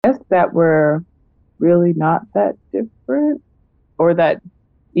Guess that we're really not that different, or that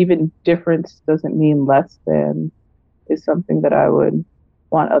even difference doesn't mean less than, is something that I would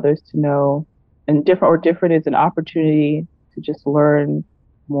want others to know. And different is an opportunity to just learn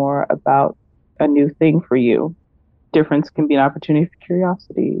more about a new thing for you. Difference can be an opportunity for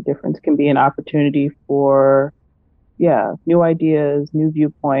curiosity. Difference can be an opportunity for, yeah, new ideas, new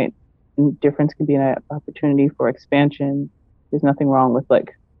viewpoint. And difference can be an opportunity for expansion. There's nothing wrong with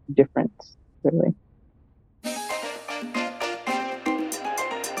like difference, really.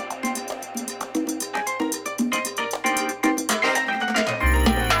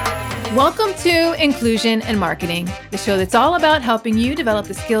 Welcome to Inclusion and Marketing, the show that's all about helping you develop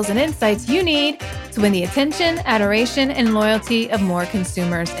the skills and insights you need to win the attention, adoration, and loyalty of more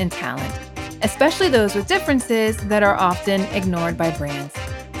consumers and talent, especially those with differences that are often ignored by brands.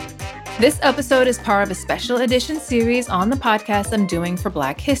 This episode is part of a special edition series on the podcast I'm doing for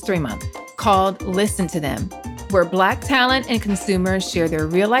Black History Month called Listen to Them, where Black talent and consumers share their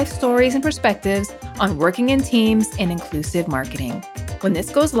real-life stories and perspectives on working in teams and inclusive marketing. When this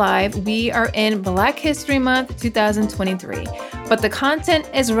goes live, we are in Black History Month 2023, but the content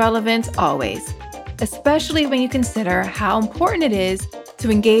is relevant always, especially when you consider how important it is to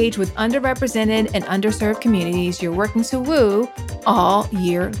engage with underrepresented and underserved communities you're working to woo all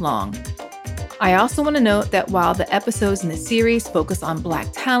year long. I also want to note that while the episodes in the series focus on Black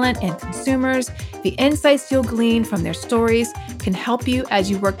talent and consumers, the insights you'll glean from their stories can help you as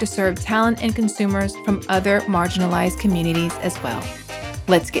you work to serve talent and consumers from other marginalized communities as well.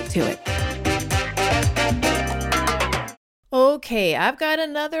 Let's get to it. Okay, I've got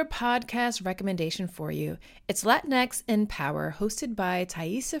another podcast recommendation for you. It's Latinx in Power, hosted by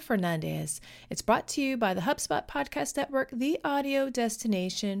Thaisa Fernandez. It's brought to you by the HubSpot Podcast Network, the audio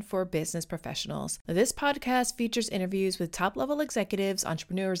destination for business professionals. This podcast features interviews with top-level executives,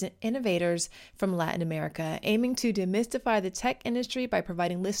 entrepreneurs, and innovators from Latin America, aiming to demystify the tech industry by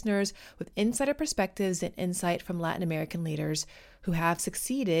providing listeners with insider perspectives and insight from Latin American leaders who have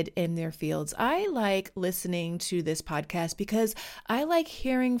succeeded in their fields. I like listening to this podcast because I like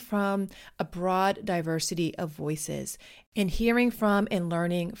hearing from a broad diversity of voices and hearing from and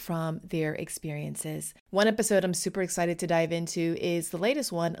learning from their experiences. One episode I'm super excited to dive into is the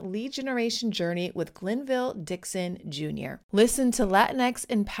latest one, Lead Generation Journey with Glenville Dixon Jr. Listen to Latinx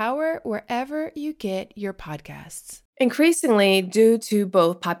in Power wherever you get your podcasts. Increasingly, due to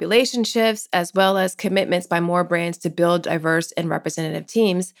both population shifts as well as commitments by more brands to build diverse and representative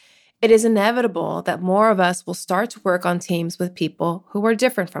teams, it is inevitable that more of us will start to work on teams with people who are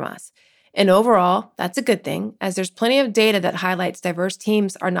different from us. And overall, that's a good thing, as there's plenty of data that highlights diverse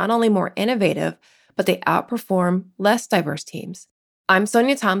teams are not only more innovative, but they outperform less diverse teams. I'm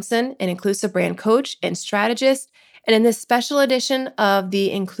Sonia Thompson, an inclusive brand coach and strategist, and in this special edition of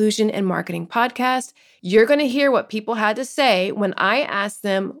the Inclusion and Marketing podcast, you're going to hear what people had to say when I asked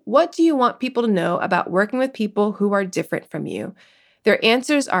them, what do you want people to know about working with people who are different from you? Their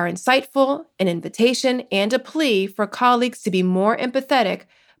answers are insightful, an invitation, and a plea for colleagues to be more empathetic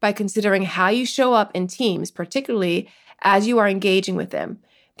by considering how you show up in teams, particularly as you are engaging with them.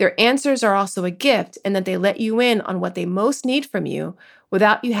 Their answers are also a gift in that they let you in on what they most need from you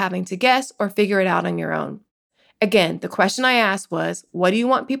without you having to guess or figure it out on your own. Again, the question I asked was, what do you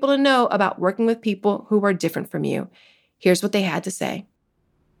want people to know about working with people who are different from you? Here's what they had to say.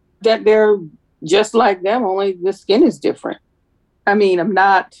 That they're just like them, only the skin is different. I mean,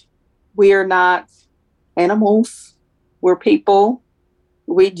 we are not animals. We're people.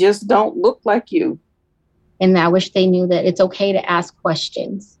 We just don't look like you. And I wish they knew that it's okay to ask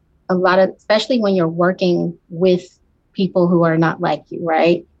questions. Especially when you're working with people who are not like you,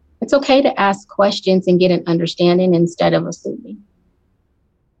 right? It's okay to ask questions and get an understanding instead of assuming.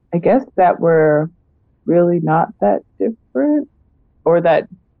 I guess that we're really not that different, or that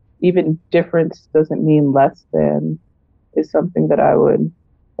even difference doesn't mean less than, is something that I would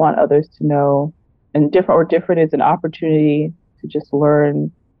want others to know. And different is an opportunity to just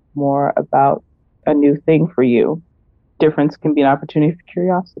learn more about a new thing for you. Difference can be an opportunity for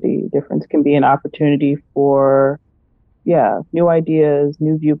curiosity. Difference can be an opportunity for, yeah, new ideas,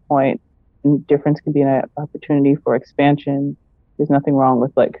 new viewpoint. And difference can be an opportunity for expansion. There's nothing wrong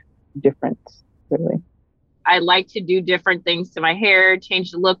with like difference, really. I like to do different things to my hair,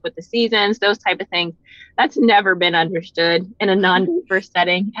 change the look with the seasons, those type of things. That's never been understood in a non-diverse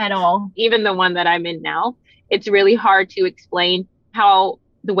setting at all, even the one that I'm in now. It's really hard to explain how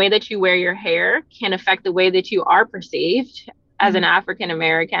the way that you wear your hair can affect the way that you are perceived as an African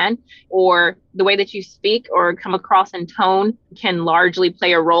American, or the way that you speak or come across in tone can largely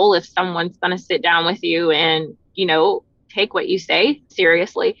play a role if someone's going to sit down with you and, take what you say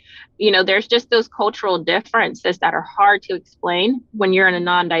seriously. There's just those cultural differences that are hard to explain when you're in a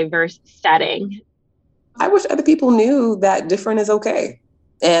non-diverse setting. I wish other people knew that different is okay.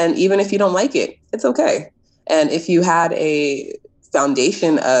 And even if you don't like it, it's okay. And if you had a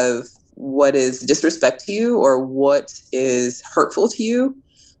foundation of what is disrespect to you or what is hurtful to you,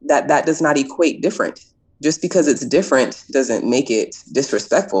 that does not equate different. Just because it's different doesn't make it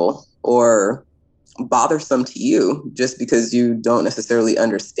disrespectful or bothersome to you just because you don't necessarily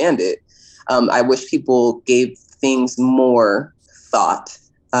understand it. I wish people gave things more thought,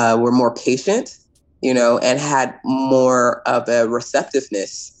 were more patient, and had more of a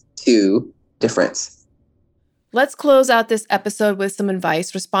receptiveness to difference. Let's close out this episode with some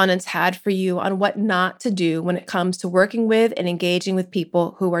advice respondents had for you on what not to do when it comes to working with and engaging with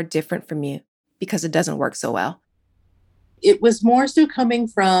people who are different from you, because it doesn't work so well. It was more so coming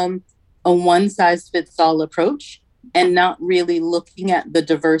from a one-size-fits-all approach and not really looking at the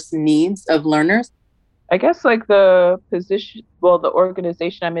diverse needs of learners. I guess like the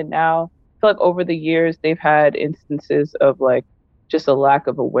organization I'm in now, I feel like over the years, they've had instances of like just a lack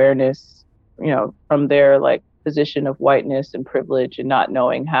of awareness, from their like position of whiteness and privilege and not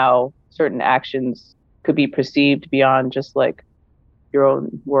knowing how certain actions could be perceived beyond just like your own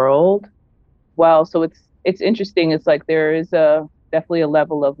world. Wow. So it's interesting. It's like there is definitely a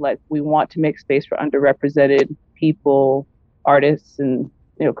level of like, we want to make space for underrepresented people, artists and,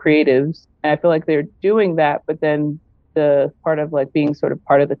 creatives. And I feel like they're doing that, but then the part of like being sort of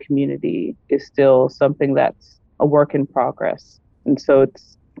part of the community is still something that's a work in progress. And so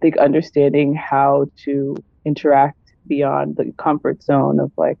it's, I think, understanding how to interact beyond the comfort zone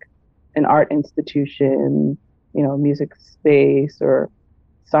of like an art institution, music space or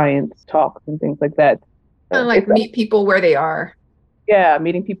science talks and things like that. Kind of like meet people where they are. Yeah,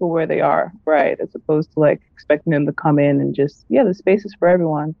 meeting people where they are, right? As opposed to like expecting them to come in and just, the space is for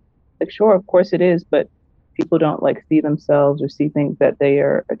everyone. Like, sure, of course it is, but people don't like see themselves or see things that they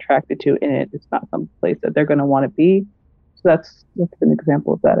are attracted to in it. It's not some place that they're going to want to be. So that's an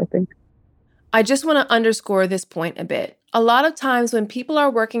example of that, I think. I just want to underscore this point a bit. A lot of times when people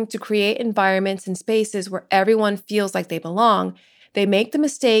are working to create environments and spaces where everyone feels like they belong, they make the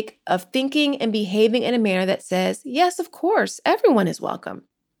mistake of thinking and behaving in a manner that says, yes, of course, everyone is welcome.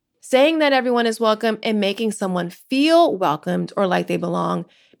 Saying that everyone is welcome and making someone feel welcomed or like they belong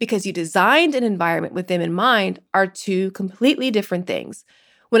because you designed an environment with them in mind are two completely different things.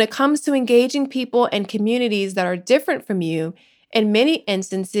 When it comes to engaging people and communities that are different from you, in many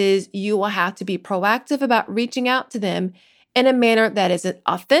instances, you will have to be proactive about reaching out to them in a manner that is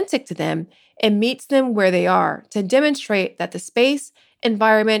authentic to them and meets them where they are to demonstrate that the space,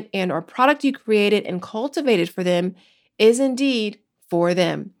 environment, and or product you created and cultivated for them is indeed for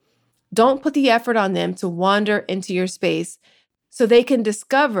them. Don't put the effort on them to wander into your space so they can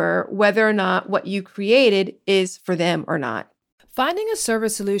discover whether or not what you created is for them or not. Finding a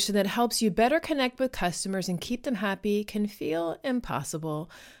service solution that helps you better connect with customers and keep them happy can feel impossible,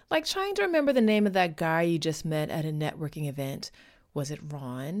 like trying to remember the name of that guy you just met at a networking event. Was it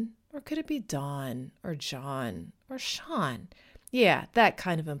Ron? Or could it be Don? Or John? Or Sean? Yeah, that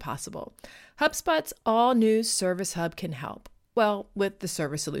kind of impossible. HubSpot's all-new Service Hub can help. Well, with the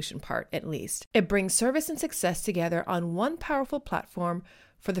service solution part, at least. It brings service and success together on one powerful platform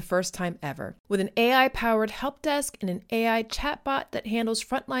for the first time ever, with an AI-powered help desk and an AI chatbot that handles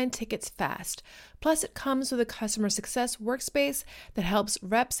frontline tickets fast. Plus, it comes with a customer success workspace that helps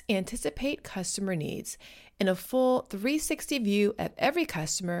reps anticipate customer needs and a full 360 view of every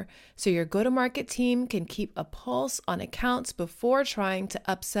customer so your go-to-market team can keep a pulse on accounts before trying to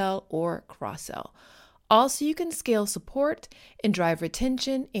upsell or cross-sell. Also, you can scale support and drive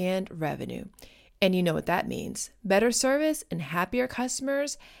retention and revenue. And you know what that means. Better service and happier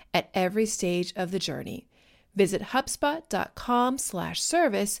customers at every stage of the journey. Visit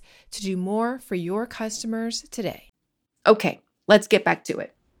HubSpot.com/service to do more for your customers today. Okay, let's get back to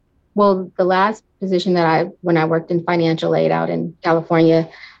it. Well, the last position that when I worked in financial aid out in California,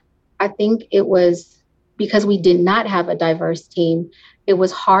 I think it was because we did not have a diverse team. It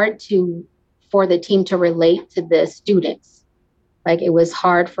was hard for the team to relate to the students. Like, it was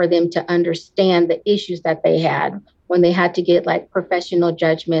hard for them to understand the issues that they had when they had to get like professional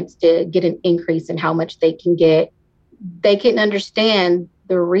judgments to get an increase in how much they can get. They couldn't understand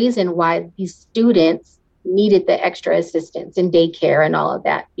the reason why these students needed the extra assistance in daycare and all of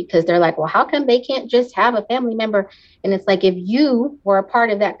that, because they're like, well, how come they can't just have a family member? And it's like, if you were a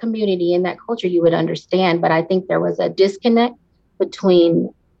part of that community and that culture, you would understand. But I think there was a disconnect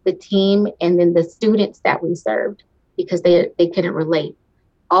between the team and then the students that we served, because they couldn't relate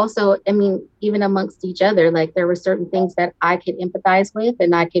also, I mean, even amongst each other, like there were certain things that I could empathize with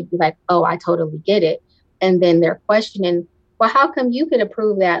and I could be like, oh, I totally get it. And then they're questioning, well, how come you could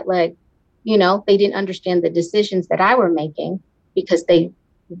approve that? Like, you know, they didn't understand the decisions that I were making because they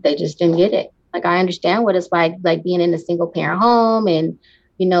just didn't get it. Like, I understand what it's like being in a single parent home and,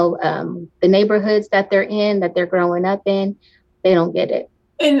 you know, the neighborhoods that they're in, that they're growing up in, they don't get it.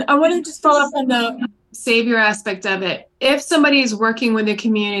 And I want to just follow up on the savior aspect of it. If somebody is working with a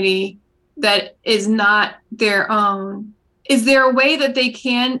community that is not their own, is there a way that they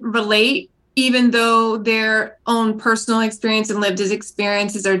can relate even though their own personal experience and lived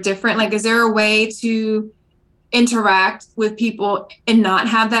experiences are different? Like, is there a way to interact with people and not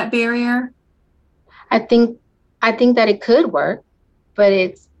have that barrier? I think that it could work, but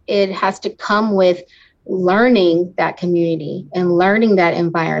it has to come with learning that community and learning that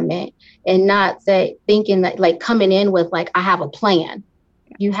environment, and not thinking that like coming in with like, I have a plan.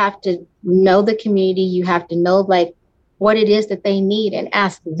 You have to know the community. You have to know like what it is that they need and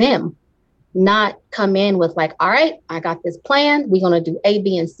ask them, not come in with like, all right, I got this plan. We're going to do A,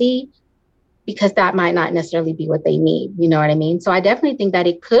 B, and C, because that might not necessarily be what they need. You know what I mean? So I definitely think that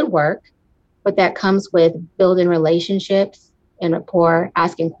it could work, but that comes with building relationships and rapport,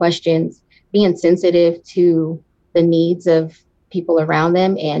 asking questions, being sensitive to the needs of people around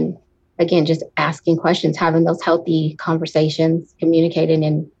them. And again, just asking questions, having those healthy conversations, communicating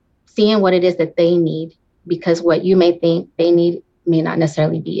and seeing what it is that they need, because what you may think they need may not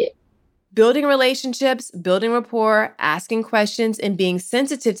necessarily be it. Building relationships, building rapport, asking questions, and being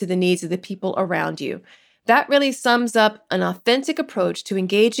sensitive to the needs of the people around you. That really sums up an authentic approach to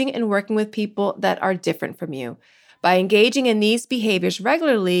engaging and working with people that are different from you. By engaging in these behaviors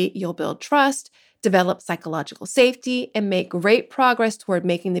regularly, you'll build trust, develop psychological safety, and make great progress toward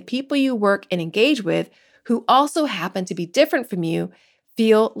making the people you work and engage with, who also happen to be different from you,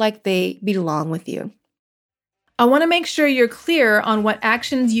 feel like they belong with you. I want to make sure you're clear on what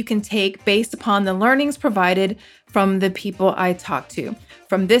actions you can take based upon the learnings provided from the people I talked to,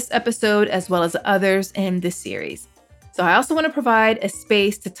 from this episode as well as others in this series. So I also want to provide a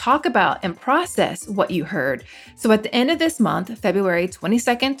space to talk about and process what you heard. So at the end of this month, February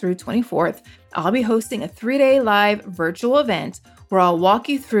 22nd through 24th, I'll be hosting a 3-day live virtual event where I'll walk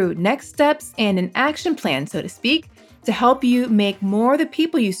you through next steps and an action plan, so to speak, to help you make more of the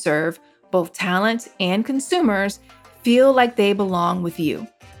people you serve, both talent and consumers, feel like they belong with you.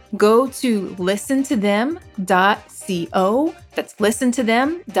 Go to listentothem.co. That's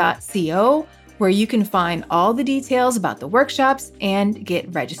listentothem.co, where you can find all the details about the workshops and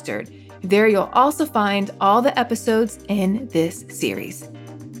get registered. There you'll also find all the episodes in this series.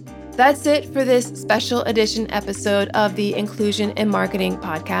 That's it for this special edition episode of the Inclusion in Marketing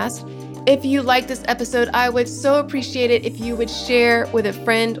podcast. If you like this episode, I would so appreciate it if you would share with a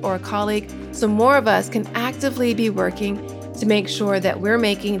friend or a colleague so more of us can actively be working to make sure that we're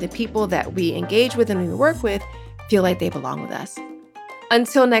making the people that we engage with and we work with feel like they belong with us.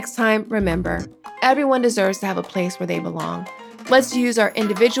 Until next time, remember, everyone deserves to have a place where they belong. Let's use our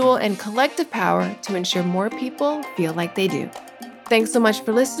individual and collective power to ensure more people feel like they do. Thanks so much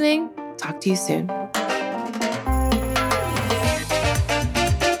for listening. Talk to you soon.